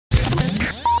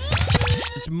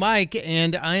It's Mike,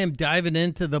 and I am diving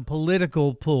into the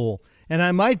political pool. And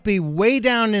I might be way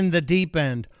down in the deep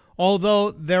end, although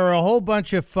there are a whole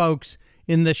bunch of folks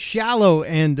in the shallow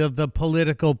end of the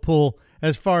political pool,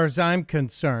 as far as I'm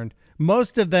concerned.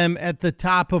 Most of them at the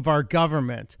top of our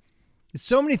government.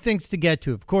 So many things to get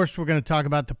to. Of course, we're going to talk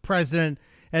about the president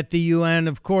at the UN.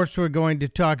 Of course, we're going to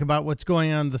talk about what's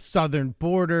going on the southern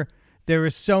border. There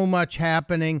is so much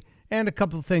happening, and a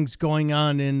couple of things going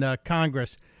on in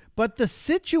Congress. But the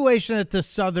situation at the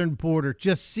southern border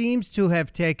just seems to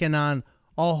have taken on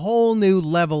a whole new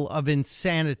level of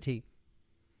insanity.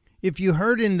 If you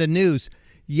heard in the news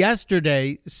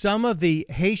yesterday, some of the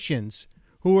Haitians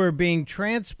who are being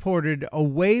transported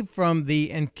away from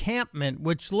the encampment,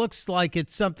 which looks like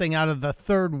it's something out of the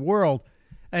third world,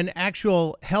 an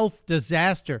actual health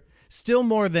disaster. Still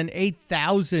more than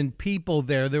 8,000 people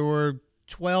there. There were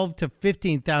 12 to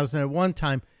 15,000 at one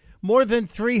time. More than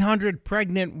 300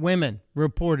 pregnant women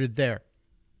reported there.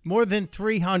 More than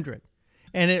 300.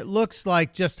 And it looks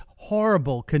like just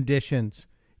horrible conditions.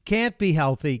 Can't be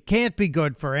healthy, can't be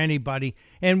good for anybody.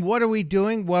 And what are we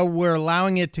doing? Well, we're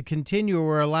allowing it to continue.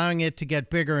 We're allowing it to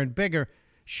get bigger and bigger.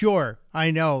 Sure,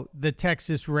 I know the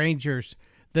Texas Rangers,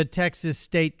 the Texas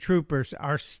state troopers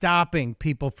are stopping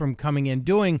people from coming in,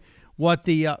 doing what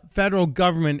the federal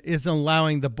government isn't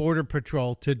allowing the Border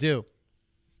Patrol to do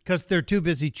because they're too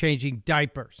busy changing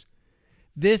diapers.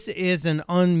 This is an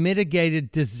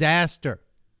unmitigated disaster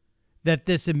that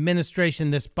this administration,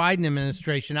 this Biden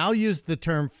administration, I'll use the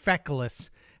term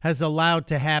feckless, has allowed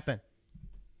to happen.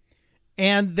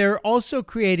 And they're also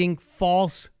creating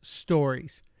false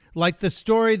stories, like the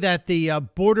story that the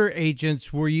border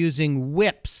agents were using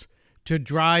whips to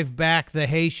drive back the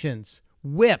Haitians.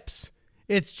 Whips.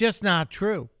 It's just not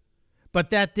true.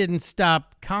 But that didn't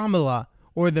stop Kamala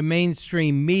or the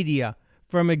mainstream media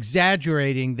from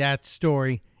exaggerating that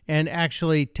story and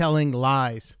actually telling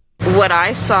lies. What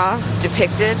I saw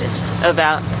depicted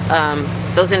about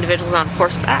those individuals on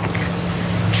horseback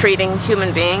treating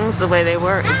human beings the way they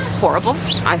were is horrible.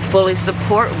 I fully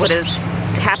support what is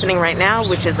happening right now,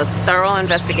 which is a thorough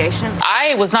investigation.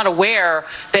 I was not aware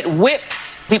that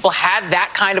whips, people had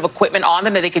that kind of equipment on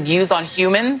them that they could use on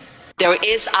humans. There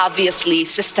is obviously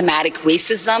systematic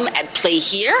racism at play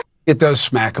here. It does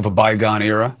smack of a bygone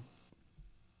era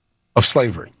of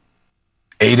slavery,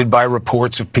 aided by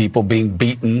reports of people being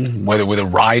beaten, whether with a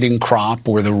riding crop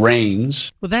or the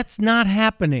reins. Well, that's not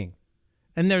happening.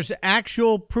 And there's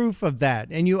actual proof of that.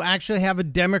 And you actually have a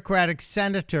Democratic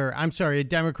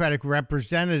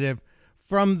representative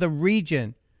from the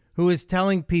region who is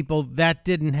telling people that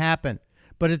didn't happen.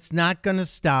 But it's not going to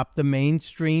stop the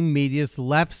mainstream media's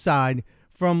left side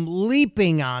from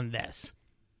leaping on this.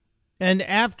 And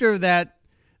after that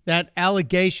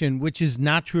allegation, which is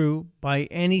not true by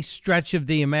any stretch of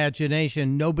the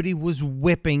imagination, nobody was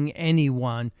whipping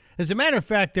anyone. As a matter of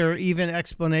fact, there are even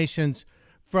explanations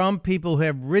from people who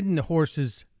have ridden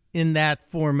horses in that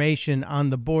formation on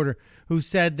the border who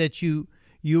said that you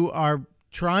are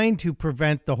trying to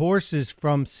prevent the horses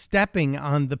from stepping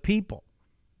on the people.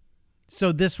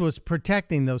 So this was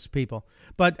protecting those people.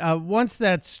 But once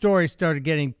that story started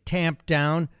getting tamped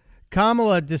down,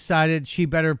 Kamala decided she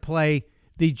better play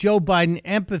the Joe Biden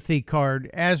empathy card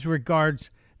as regards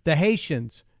the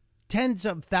Haitians. Tens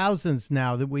of thousands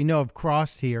now that we know have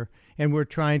crossed here, and we're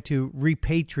trying to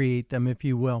repatriate them, if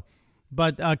you will.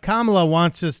 But Kamala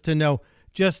wants us to know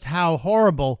just how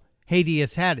horrible Haiti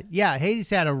has had it. Yeah, Haiti's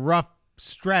had a rough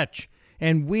stretch,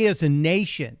 and we as a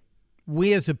nation,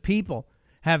 we as a people,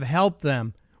 have helped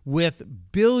them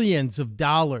with billions of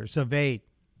dollars of aid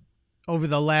over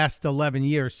the last 11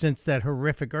 years since that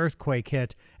horrific earthquake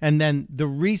hit, and then the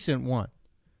recent one.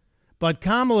 But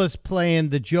Kamala's playing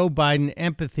the Joe Biden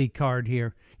empathy card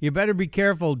here. You better be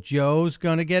careful. Joe's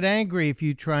going to get angry if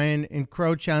you try and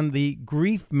encroach on the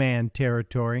grief man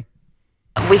territory.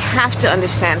 We have to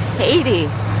understand Haiti.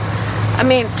 I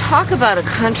mean, talk about a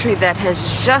country that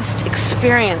has just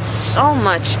experienced so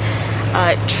much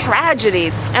tragedy,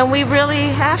 and we really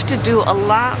have to do a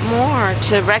lot more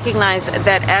to recognize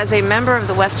that as a member of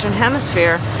the Western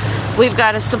Hemisphere, we've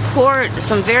got to support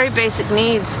some very basic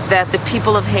needs that the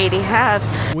people of Haiti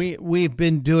have. We've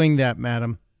been doing that,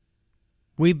 madam.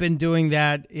 We've been doing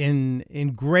that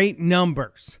in great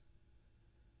numbers.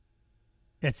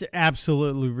 It's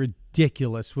absolutely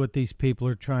ridiculous what these people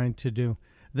are trying to do.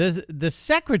 The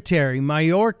secretary,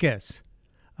 Mayorkas,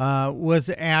 was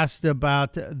asked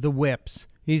about the whips.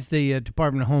 He's the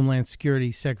Department of Homeland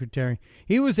Security secretary.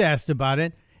 He was asked about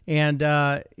it, and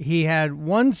he had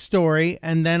one story,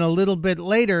 and then a little bit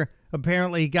later,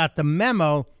 apparently he got the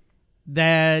memo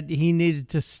that he needed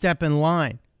to step in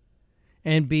line.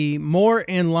 and be more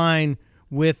in line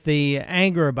with the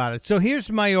anger about it. So here's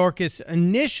Mayorkas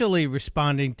initially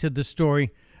responding to the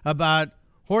story about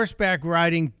horseback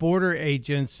riding border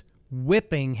agents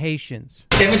whipping Haitians.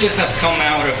 Images have come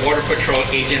out of Border Patrol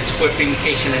agents whipping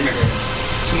Haitian immigrants.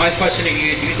 So my question to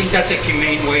you, do you think that's a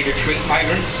humane way to treat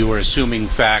migrants? You are assuming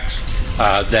facts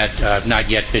that have not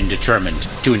yet been determined.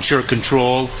 To ensure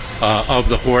control of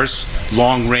the horse,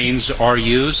 long reins are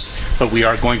used, but we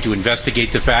are going to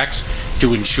investigate the facts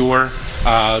to ensure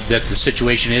that the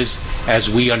situation is as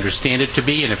we understand it to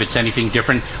be, and if it's anything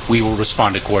different, we will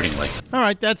respond accordingly. All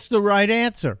right, that's the right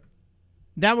answer.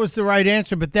 That was the right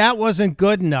answer, but that wasn't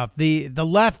good enough. The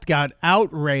left got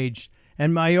outraged,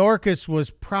 and Mayorkas was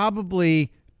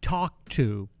probably talked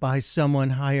to by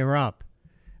someone higher up.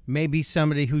 Maybe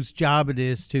somebody whose job it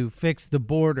is to fix the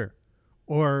border,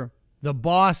 or the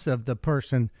boss of the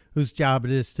person whose job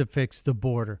it is to fix the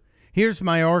border. Here's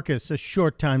Mayorkas a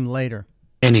short time later.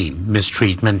 Any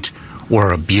mistreatment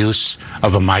or abuse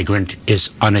of a migrant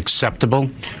is unacceptable.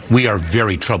 We are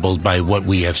very troubled by what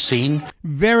we have seen.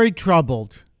 Very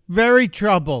troubled. Very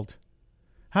troubled.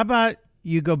 How about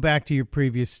you go back to your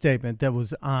previous statement that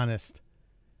was honest?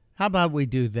 How about we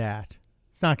do that?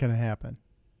 It's not going to happen.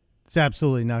 It's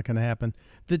absolutely not going to happen.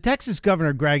 The Texas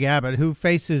Governor Greg Abbott, who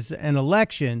faces an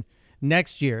election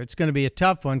next year, it's going to be a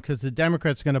tough one because the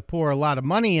Democrats are going to pour a lot of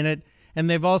money in it. And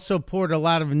they've also poured a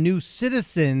lot of new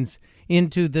citizens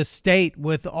into the state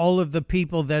with all of the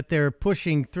people that they're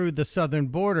pushing through the southern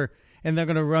border. And they're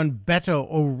going to run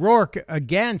Beto O'Rourke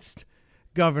against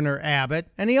Governor Abbott.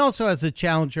 And he also has a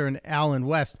challenger in Alan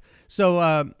West.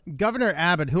 So Governor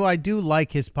Abbott, who I do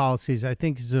like his policies, I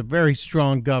think he's a very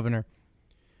strong governor,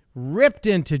 ripped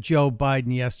into Joe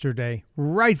Biden yesterday,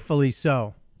 rightfully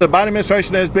so. The Biden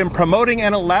administration has been promoting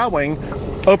and allowing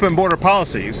open border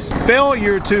policies.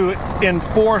 Failure to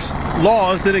enforce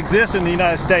laws that exist in the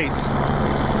United States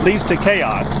leads to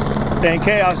chaos, and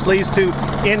chaos leads to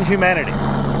inhumanity.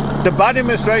 The Biden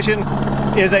administration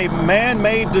is a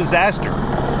man-made disaster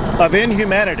of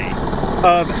inhumanity,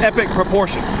 of epic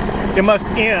proportions. It must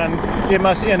end. It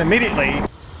must end immediately.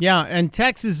 Yeah, and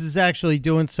Texas is actually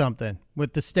doing something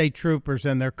with the state troopers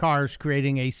and their cars,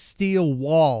 creating a steel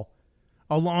wall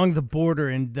along the border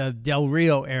in the Del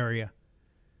Rio area.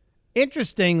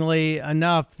 Interestingly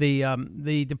enough,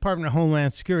 the Department of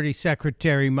Homeland Security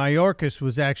Secretary Mayorkas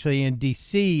was actually in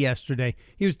D.C. yesterday.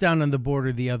 He was down on the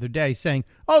border the other day saying,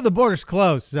 oh, the border's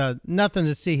closed. Nothing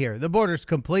to see here. The border's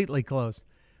completely closed,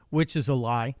 which is a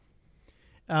lie.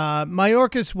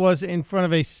 Mayorkas was in front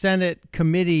of a Senate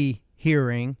committee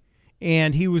hearing,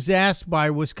 and he was asked by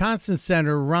Wisconsin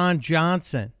Senator Ron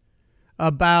Johnson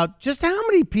about just how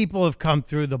many people have come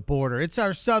through the border. It's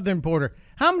our southern border.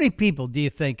 How many people do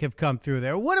you think have come through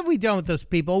there? What have we done with those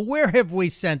people? Where have we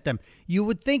sent them? You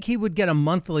would think he would get a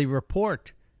monthly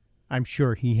report. I'm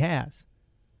sure he has.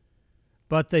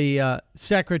 But the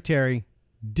secretary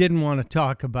didn't want to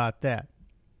talk about that.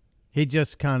 He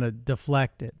just kind of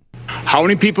deflected. How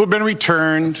many people have been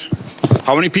returned?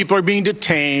 How many people are being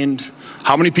detained?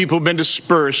 How many people have been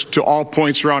dispersed to all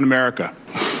points around America?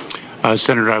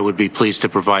 Senator, I would be pleased to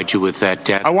provide you with that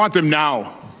data. I want them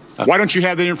now. Why don't you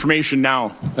have that information now?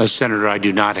 Senator, I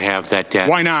do not have that data.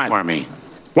 Why not? For me.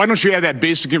 Why don't you have that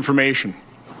basic information?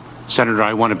 Senator,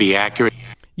 I want to be accurate.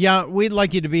 Yeah, we'd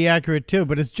like you to be accurate too,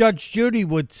 but as Judge Judy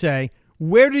would say,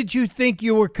 where did you think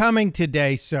you were coming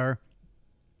today, sir?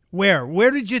 Where?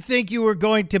 Where did you think you were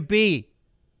going to be?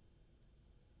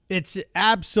 It's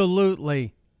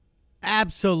absolutely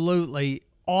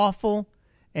awful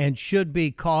and should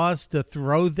be cause to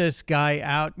throw this guy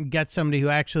out and get somebody who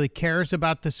actually cares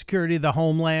about the security of the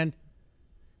homeland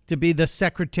to be the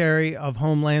Secretary of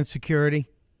Homeland Security.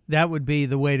 That would be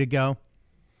the way to go.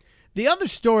 The other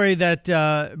story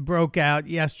that broke out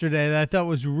yesterday that I thought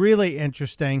was really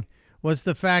interesting was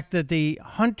the fact that the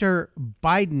Hunter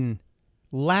Biden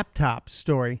laptop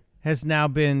story has now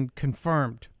been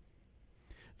confirmed.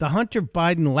 The Hunter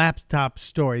Biden laptop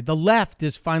story. The left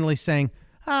is finally saying,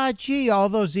 all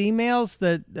those emails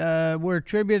that were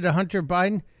attributed to Hunter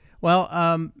Biden, well,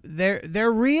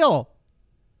 they're real.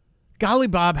 Golly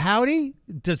Bob Howdy,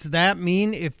 does that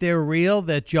mean if they're real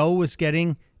that Joe was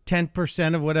getting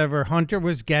 10% of whatever Hunter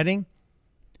was getting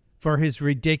for his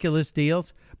ridiculous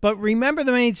deals? But remember,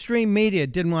 the mainstream media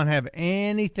didn't want to have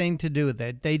anything to do with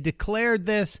it. They declared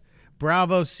this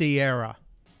Bravo Sierra.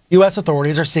 U.S.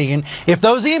 authorities are seeing if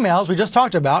those emails we just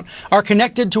talked about are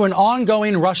connected to an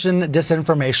ongoing Russian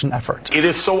disinformation effort. It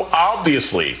is so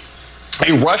obviously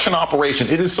a Russian operation.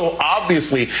 It is so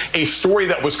obviously a story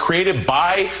that was created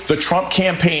by the Trump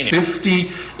campaign. 50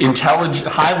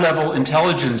 high-level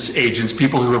intelligence agents,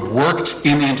 people who have worked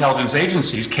in the intelligence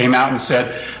agencies, came out and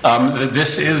said that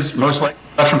this is most likely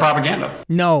Russian propaganda.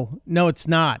 No, it's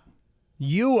not.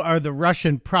 You are the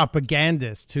Russian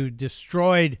propagandist who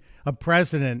destroyed a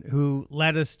president who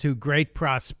led us to great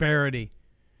prosperity.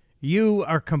 You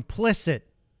are complicit.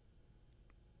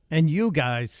 And you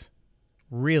guys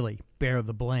really bear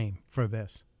the blame for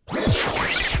this.